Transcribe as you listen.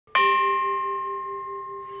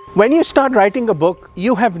When you start writing a book,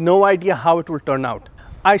 you have no idea how it will turn out.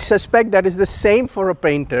 I suspect that is the same for a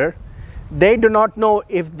painter. They do not know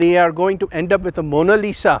if they are going to end up with a Mona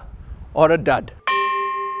Lisa or a dud.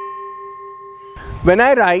 When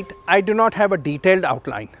I write, I do not have a detailed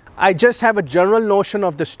outline. I just have a general notion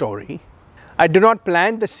of the story. I do not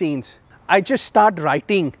plan the scenes. I just start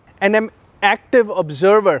writing and am active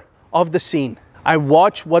observer of the scene. I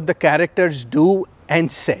watch what the characters do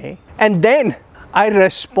and say, and then I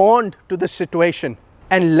respond to the situation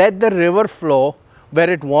and let the river flow where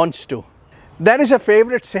it wants to. That is a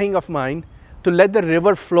favorite saying of mine, to let the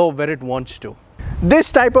river flow where it wants to.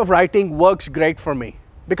 This type of writing works great for me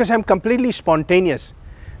because I'm completely spontaneous.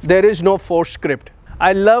 There is no forced script.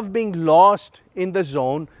 I love being lost in the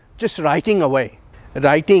zone, just writing away.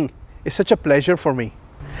 Writing is such a pleasure for me.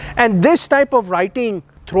 And this type of writing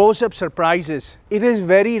throws up surprises. It is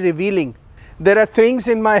very revealing. There are things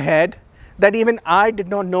in my head that even I did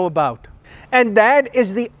not know about. And that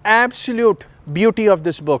is the absolute beauty of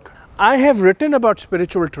this book. I have written about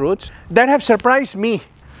spiritual truths that have surprised me.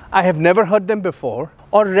 I have never heard them before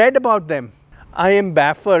or read about them. I am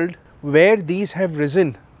baffled where these have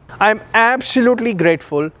risen. I am absolutely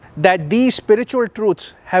grateful that these spiritual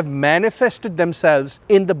truths have manifested themselves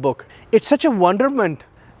in the book. It's such a wonderment,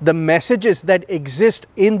 the messages that exist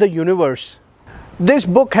in the universe. This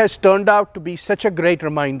book has turned out to be such a great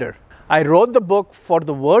reminder. I wrote the book for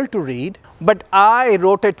the world to read, but I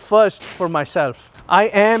wrote it first for myself. I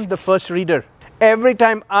am the first reader. Every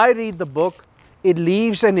time I read the book, it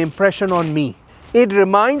leaves an impression on me. It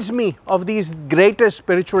reminds me of these greatest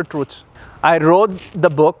spiritual truths. I wrote the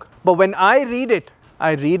book, but when I read it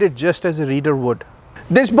just as a reader would.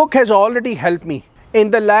 This book has already helped me.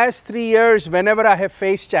 In the last 3 years, whenever I have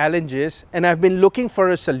faced challenges and I've been looking for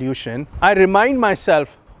a solution, I remind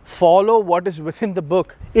myself, follow what is within the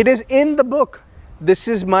book. It is in the book. This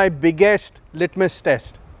is my biggest litmus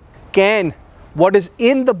test. Can what is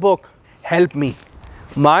in the book help me?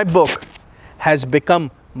 My book has become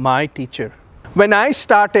my teacher. When I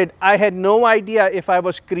started, I had no idea if I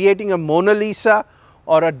was creating a Mona Lisa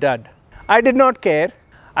or a dud. I did not care.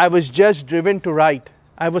 I was just driven to write.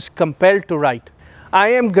 I was compelled to write. I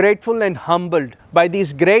am grateful and humbled by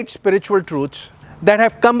these great spiritual truths that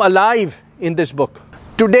have come alive in this book.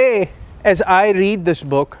 Today, as I read this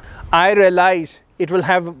book, I realize it will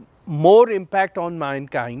have more impact on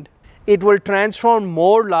mankind. It will transform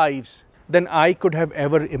more lives than I could have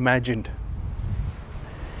ever imagined.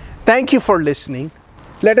 Thank you for listening.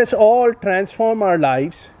 Let us all transform our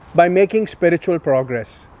lives by making spiritual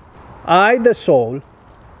progress. I, the soul,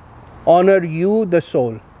 honor you, the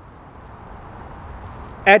soul.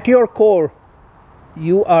 At your core,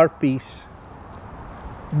 you are peace.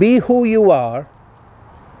 Be who you are.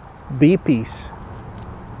 Be peace.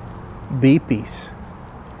 Be peace.